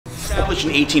Established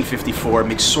in 1854,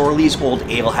 McSorley's Old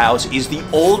Ale House is the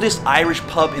oldest Irish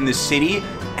pub in the city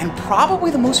and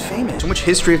probably the most famous. So much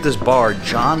history of this bar.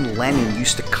 John Lennon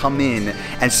used to come in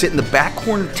and sit in the back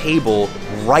corner table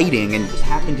writing, and just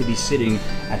happened to be sitting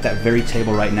at that very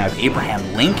table right now.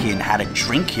 Abraham Lincoln had a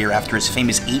drink here after his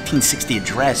famous 1860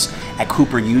 address at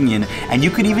Cooper Union, and you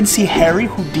could even see Harry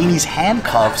Houdini's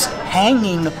handcuffs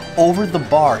hanging over the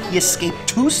bar. He escaped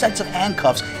 2 sets of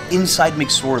handcuffs inside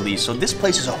McSorley's. So this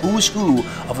place is a who's who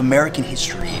of American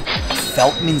history.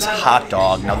 Feltman's hot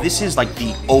dog. Now this is like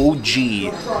the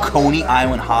OG Coney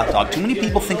Island hot dog. Too many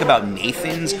people think about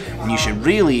Nathan's when you should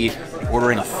really be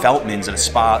ordering a Feltman's at a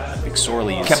spot like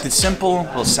McSorley's. Kept it simple, a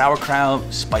little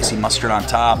sauerkraut, spicy mustard on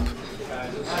top.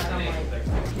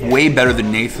 Way better than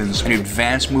Nathan's. An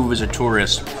advanced move as a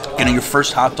tourist, getting your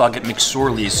first hot dog at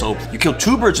McSorley's. So you kill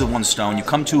 2 birds with 1 stone. You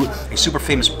come to a super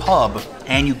famous pub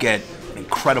and you get an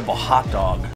incredible hot dog.